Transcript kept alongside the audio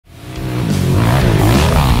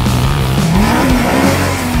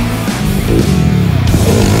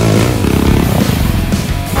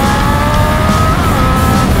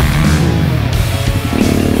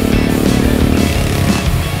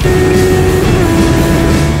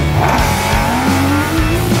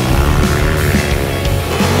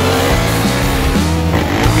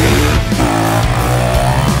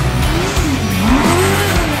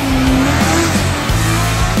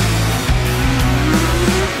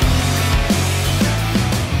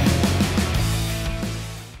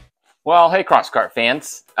Well, hey Crosskart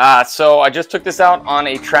fans. So I just took this out on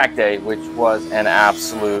a track day, which was an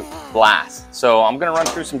absolute blast. So I'm gonna run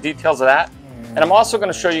through some details of that. And I'm also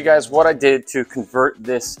gonna show you guys what I did to convert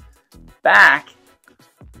this back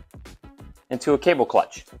into a cable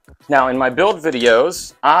clutch. Now in my build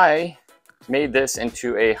videos, I made this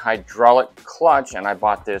into a hydraulic clutch and I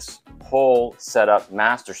bought this whole setup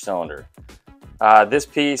master cylinder. This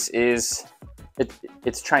piece is,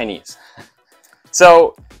 it's Chinese.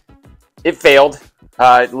 So it failed,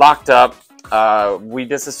 it locked up, we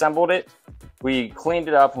disassembled it, we cleaned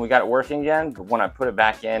it up and we got it working again, but when I put it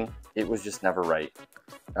back in, it was just never right.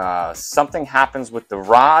 Something happens with the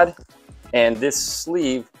rod and this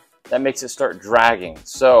sleeve that makes it start dragging.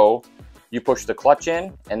 So you push the clutch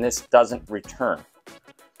in and this doesn't return.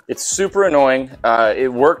 It's super annoying.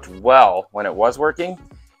 It worked well when it was working.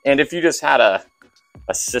 And if you just had a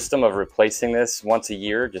system of replacing this once a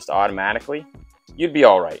year, just automatically, you'd be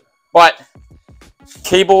all right. But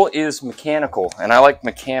cable is mechanical, and I like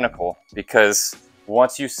mechanical because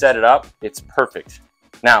once you set it up, it's perfect.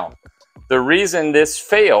 Now, the reason this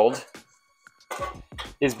failed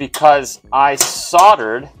is because I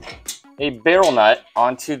soldered a barrel nut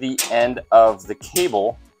onto the end of the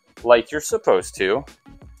cable like you're supposed to,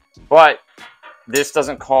 but this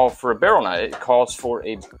doesn't call for a barrel nut, it calls for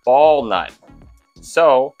a ball nut.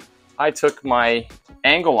 So I took my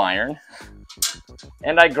angle iron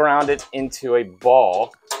and I ground it into a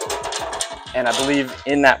ball, and I believe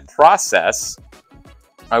in that process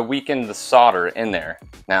I weakened the solder in there.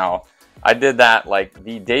 Now I did that like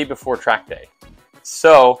the day before track day,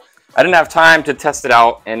 so I didn't have time to test it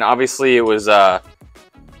out, and obviously it was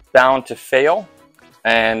bound to fail,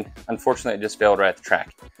 and unfortunately it just failed right at the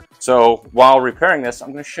track. So while repairing this,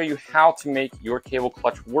 I'm going to show you how to make your cable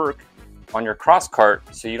clutch work on your Crosskart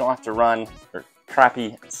so you don't have to run your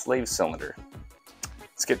crappy slave cylinder.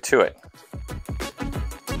 Let's get to it.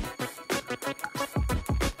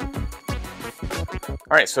 All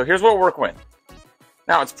right, so here's what we're working with.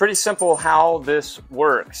 Now it's pretty simple how this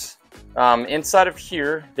works. Inside of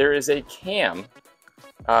here, there is a cam.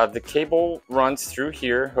 The cable runs through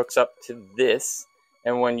here, hooks up to this,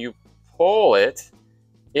 and when you pull it,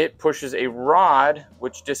 it pushes a rod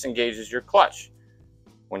which disengages your clutch.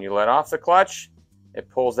 When you let off the clutch, it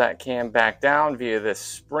pulls that cam back down via this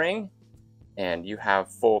spring, and you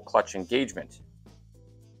have full clutch engagement.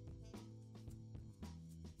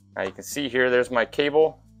 Now you can see here, there's my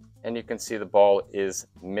cable, and you can see the ball is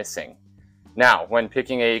missing. Now, when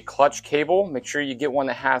picking a clutch cable, make sure you get one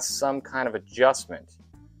that has some kind of adjustment.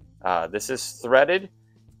 This is threaded,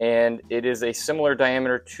 and it is a similar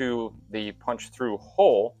diameter to the punch-through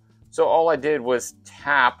hole. So all I did was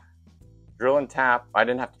tap, drill and tap. I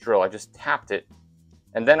didn't have to drill, I just tapped it.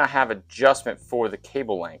 And then I have adjustment for the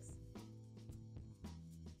cable length.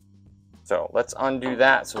 So let's undo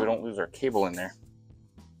that so we don't lose our cable in there.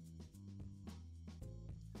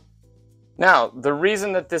 Now, the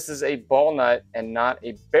reason that this is a ball nut and not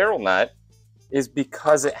a barrel nut is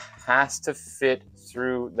because it has to fit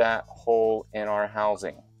through that hole in our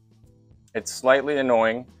housing. It's slightly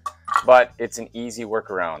annoying, but it's an easy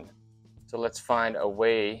workaround. So let's find a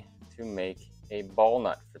way to make a ball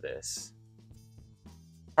nut for this.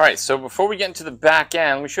 All right, so before we get into the back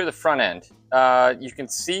end, let me show you the front end. You can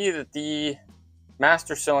see that the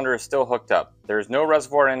master cylinder is still hooked up. There's no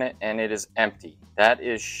reservoir in it and it is empty. That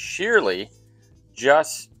is sheerly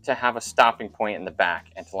just to have a stopping point in the back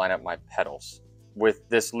and to line up my pedals. With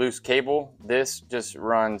this loose cable, this just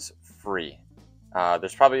runs free.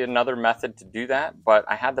 There's probably another method to do that, but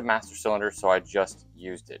I had the master cylinder, so I just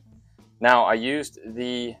used it. Now I used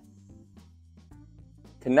the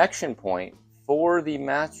connection point for the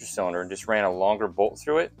master cylinder and just ran a longer bolt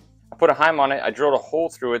through it. I put a heim on it, I drilled a hole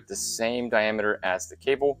through it the same diameter as the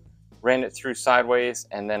cable, ran it through sideways,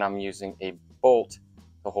 and then I'm using a bolt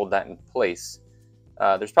to hold that in place.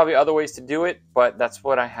 There's probably other ways to do it, but that's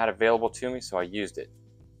what I had available to me, so I used it.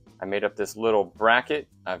 I made up this little bracket.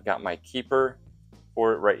 I've got my keeper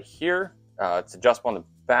for it right here. It's adjustable on the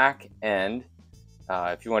back end.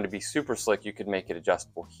 If you want to be super slick, you could make it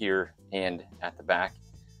adjustable here and at the back.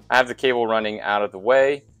 I have the cable running out of the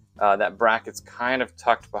way. That bracket's kind of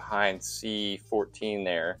tucked behind C14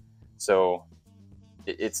 there, so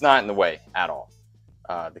it's not in the way at all.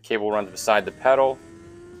 The cable runs beside the pedal,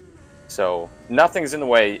 so nothing's in the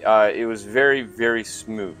way. It was very, very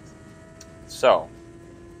smooth. So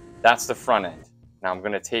that's the front end. Now I'm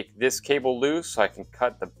going to take this cable loose so I can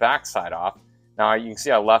cut the back side off. Now you can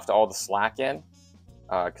see I left all the slack in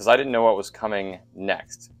because I didn't know what was coming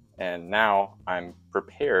next. And now I'm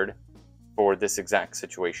prepared for this exact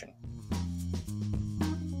situation.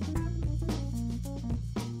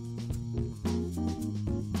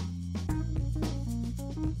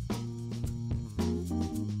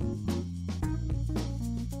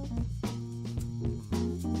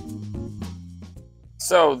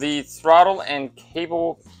 So the throttle and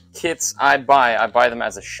cable kits I buy them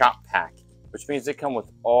as a shop pack, which means they come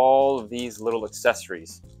with all of these little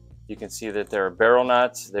accessories. You can see that there are barrel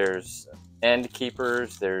nuts, there's end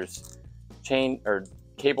keepers, there's chain or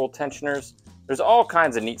cable tensioners. There's all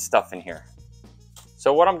kinds of neat stuff in here.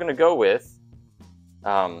 So what I'm going to go with,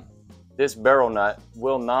 this barrel nut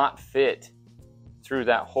will not fit through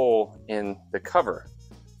that hole in the cover,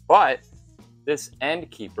 but this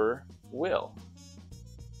end keeper will.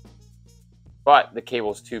 But the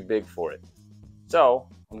cable's too big for it. So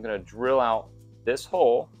I'm going to drill out this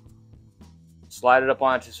hole, slide it up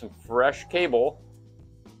onto some fresh cable,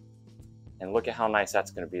 and look at how nice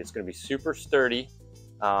that's going to be. It's going to be super sturdy.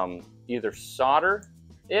 Either solder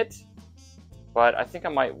it, but I think I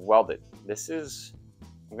might weld it.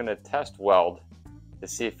 I'm going to test weld to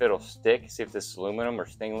see if it'll stick, see if this is aluminum or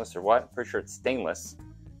stainless or what. I'm pretty sure it's stainless.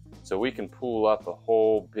 So we can pull up a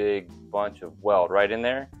whole big bunch of weld right in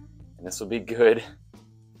there, and this will be good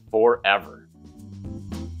forever.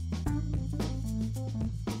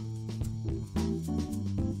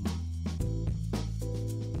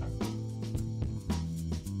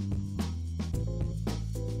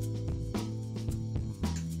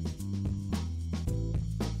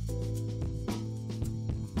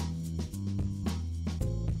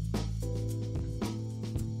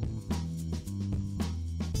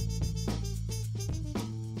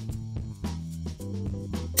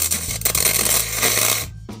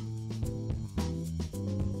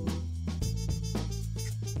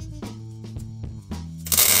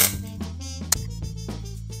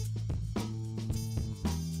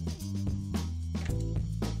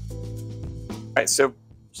 All right, so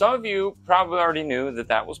some of you probably already knew that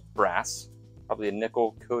that was brass, probably a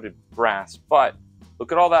nickel coated brass, but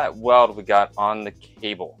look at all that weld we got on the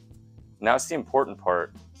cable. Now it's the important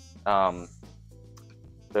part.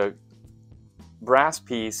 The brass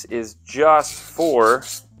piece is just for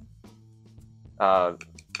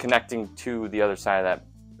connecting to the other side of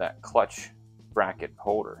that clutch bracket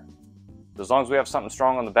holder. So as long as we have something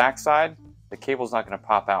strong on the back side, the cable's not going to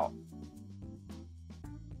pop out.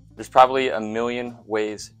 There's probably a million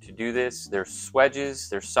ways to do this. There's swedges,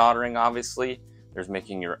 there's soldering obviously, there's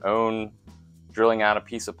making your own, drilling out a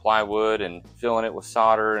piece of plywood and filling it with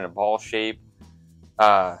solder in a ball shape.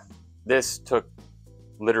 This took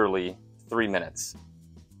literally 3 minutes.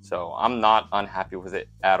 So I'm not unhappy with it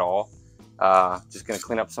at all. Just gonna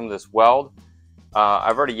clean up some of this weld.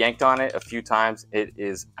 I've already yanked on it a few times. It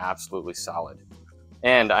is absolutely solid.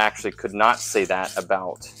 And I actually could not say that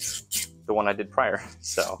about the one I did prior.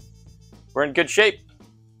 So we're in good shape.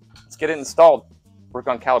 Let's get it installed. Work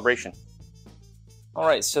on calibration. All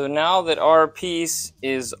right, so now that our piece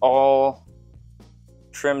is all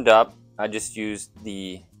trimmed up, I just used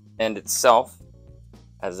the end itself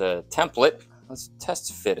as a template. Let's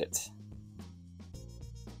test fit it.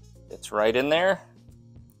 It's right in there.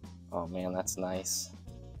 Oh man, that's nice.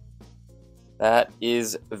 That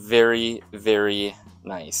is very, very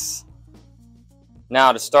nice.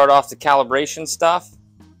 Now to start off the calibration stuff,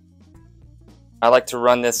 I like to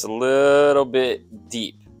run this a little bit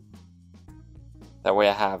deep. That way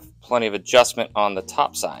I have plenty of adjustment on the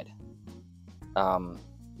top side.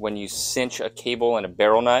 When you cinch a cable in a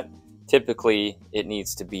barrel nut, typically it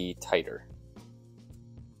needs to be tighter.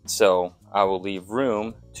 So I will leave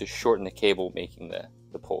room to shorten the cable, making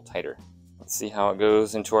the pull tighter. Let's see how it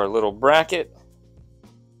goes into our little bracket.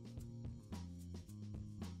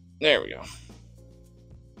 There we go.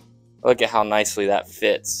 Look at how nicely that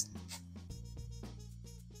fits.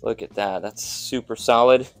 Look at that, that's super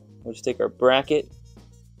solid. We'll just take our bracket.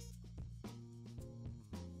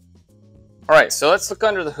 All right, so let's look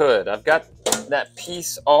under the hood. I've got that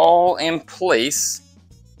piece all in place.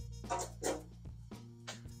 Let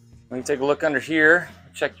me take a look under here,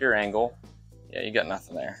 check your angle. Yeah, you got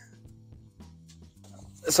nothing there.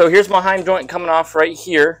 So here's my hind joint coming off right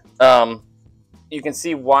here. You can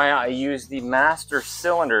see why I use the master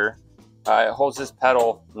cylinder. It holds this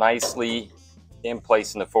pedal nicely in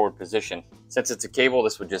place in the forward position. Since it's a cable,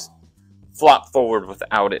 this would just flop forward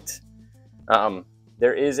without it.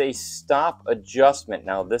 There is a stop adjustment.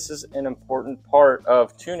 Now this is an important part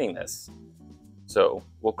of tuning this. So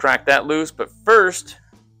we'll crack that loose, but first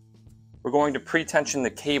we're going to pre-tension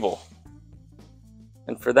the cable.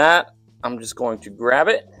 And for that, I'm just going to grab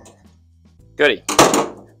it. Goody.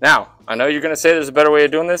 Now, I know you're gonna say there's a better way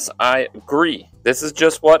of doing this. I agree. This is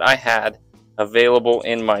just what I had available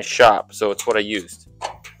in my shop, so it's what I used.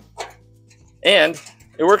 And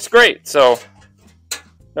it works great, so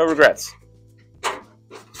no regrets.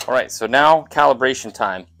 All right, so now calibration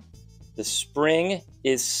time. The spring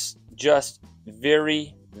is just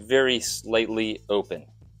very, very slightly open,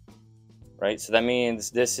 right? So that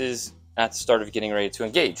means this is at the start of getting ready to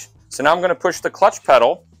engage. So now I'm going to push the clutch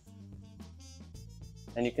pedal,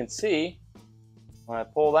 and you can see when I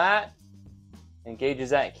pull that, it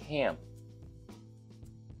engages that cam.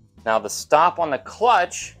 Now the stop on the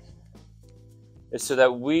clutch is so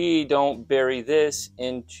that we don't bury this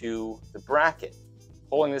into the bracket.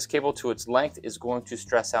 Pulling this cable to its length is going to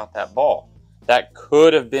stress out that ball. That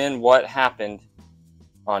could have been what happened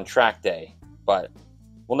on track day, but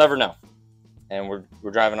we'll never know. And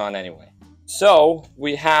we're driving on anyway. So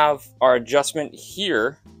we have our adjustment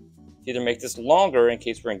here to either make this longer in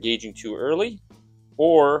case we're engaging too early,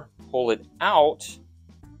 or pull it out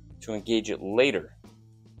to engage it later.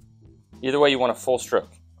 Either way, you want a full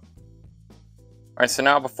stroke. All right, so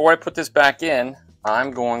now before I put this back in,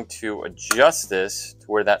 I'm going to adjust this to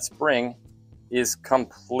where that spring is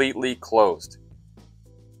completely closed.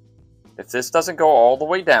 If this doesn't go all the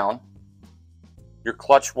way down, your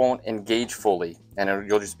clutch won't engage fully, and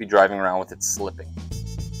you'll just be driving around with it slipping.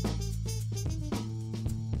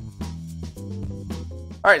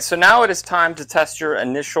 All right, so now it is time to test your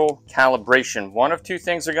initial calibration. One of two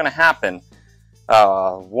things are going to happen.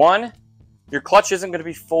 One, your clutch isn't going to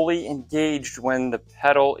be fully engaged when the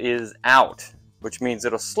pedal is out, which means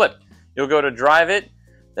it'll slip. You'll go to drive it,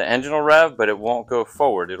 the engine will rev, but it won't go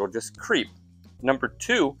forward. It'll just creep. Number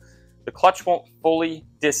two, the clutch won't fully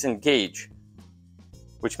disengage,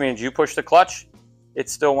 which means you push the clutch, it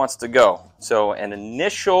still wants to go. So an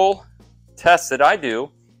initial test that I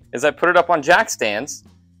do is I put it up on jack stands.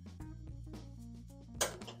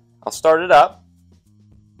 I'll start it up.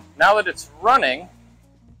 Now that it's running,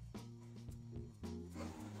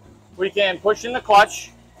 we can push in the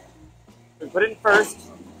clutch. We put it in first.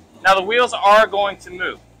 Now the wheels are going to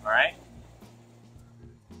move, all right?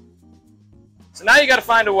 So now you got to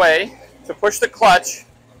find a way to push the clutch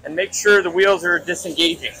and make sure the wheels are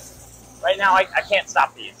disengaging. Right now I can't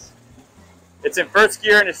stop these. It's in first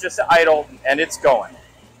gear and it's just idle and it's going.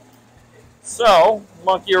 So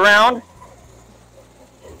monkey around,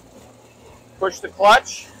 push the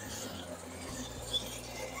clutch.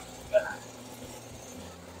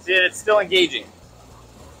 See, it's still engaging.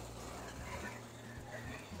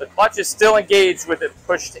 The clutch is still engaged with it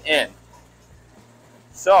pushed in.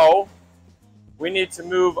 So we need to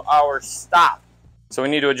move our stop. So we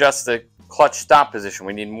need to adjust the clutch stop position.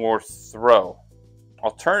 We need more throw.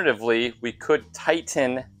 Alternatively, we could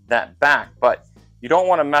tighten that back, but you don't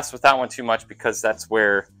want to mess with that one too much because that's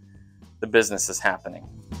where the business is happening.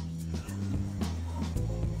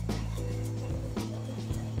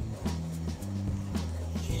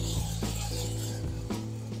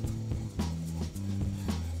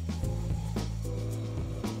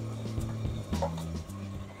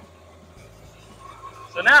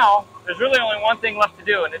 So now, there's really only one thing left to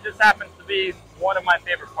do, and it just happens to be one of my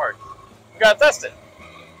favorite parts. We gotta test it.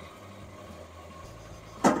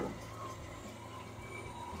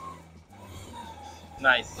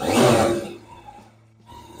 Nice.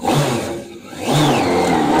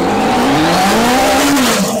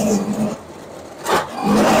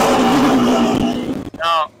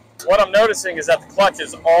 Now, what I'm noticing is that the clutch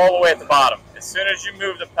is all the way at the bottom. As soon as you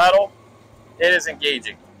move the pedal, it is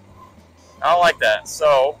engaging. I don't like that,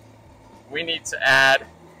 so we need to add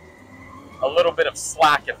a little bit of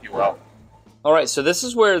slack, if you will. All right, so this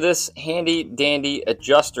is where this handy dandy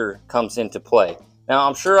adjuster comes into play. Now,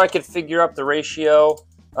 I'm sure I could figure up the ratio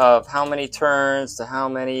of how many turns to how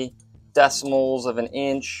many decimals of an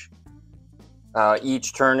inch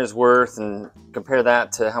each turn is worth and compare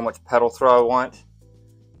that to how much pedal throw I want.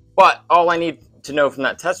 But all I need to know from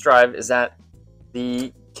that test drive is that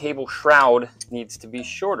the cable shroud needs to be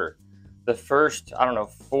shorter. The first, I don't know,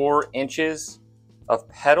 4 inches of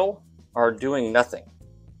pedal are doing nothing.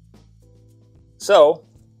 So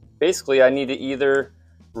basically I need to either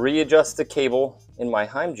readjust the cable in my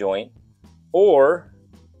Heim joint or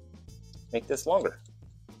make this longer.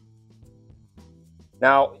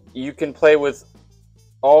 Now you can play with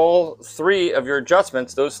all 3 of your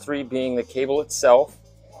adjustments, those 3 being the cable itself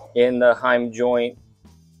in the Heim joint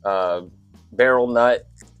barrel nut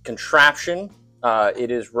contraption. It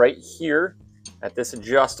is right here at this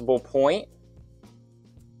adjustable point.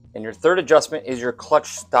 And your third adjustment is your clutch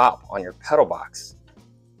stop on your pedal box.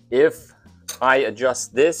 If I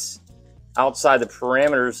adjust this outside the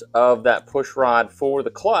parameters of that push rod for the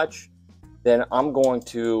clutch, then I'm going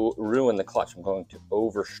to ruin the clutch. I'm going to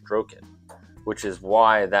overstroke it, which is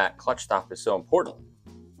why that clutch stop is so important.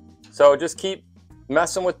 So just keep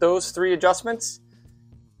messing with those 3 adjustments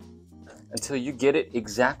until you get it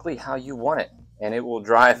exactly how you want it, and it will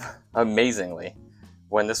drive amazingly.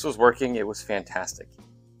 When this was working, it was fantastic.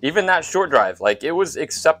 Even that short drive, like, it was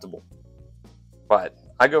acceptable. But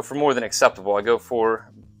I go for more than acceptable. I go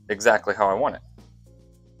for exactly how I want it.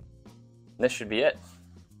 And this should be it.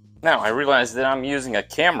 Now, I realize that I'm using a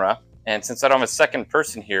camera, and since I don't have a second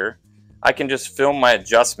person here, I can just film my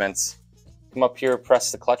adjustments. Come up here,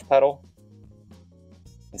 press the clutch pedal,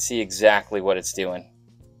 and see exactly what it's doing.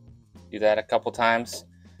 Do that a couple times.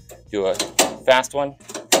 Do a fast one,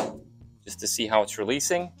 just to see how it's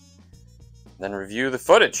releasing. Then review the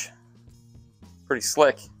footage. Pretty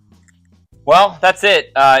slick. Well, that's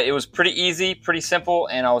it. It was pretty easy, pretty simple,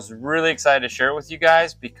 and I was really excited to share it with you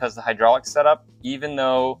guys because the hydraulic setup, even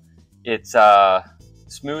though it's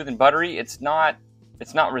smooth and buttery, it's not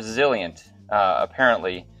resilient,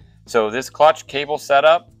 apparently. So this clutch cable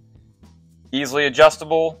setup, easily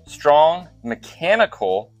adjustable, strong,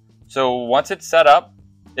 mechanical. So once it's set up,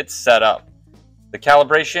 it's set up. The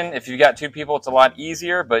calibration, if you got two people, it's a lot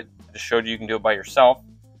easier, but I just showed you can do it by yourself.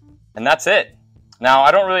 And that's it. Now,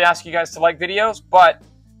 I don't really ask you guys to like videos, but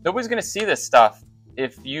nobody's gonna see this stuff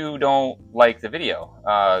if you don't like the video.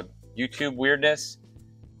 YouTube weirdness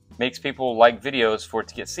makes people like videos for it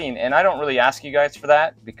to get seen, and I don't really ask you guys for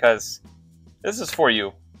that because this is for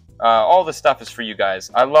you. All this stuff is for you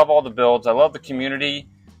guys. I love all the builds. I love the community.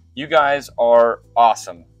 You guys are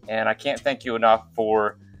awesome, and I can't thank you enough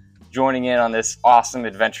for joining in on this awesome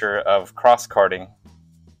adventure of cross-karting.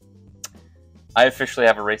 I officially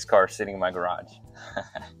have a race car sitting in my garage.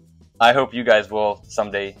 I hope you guys will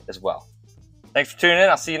someday as well. Thanks for tuning in.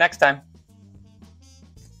 I'll see you next time.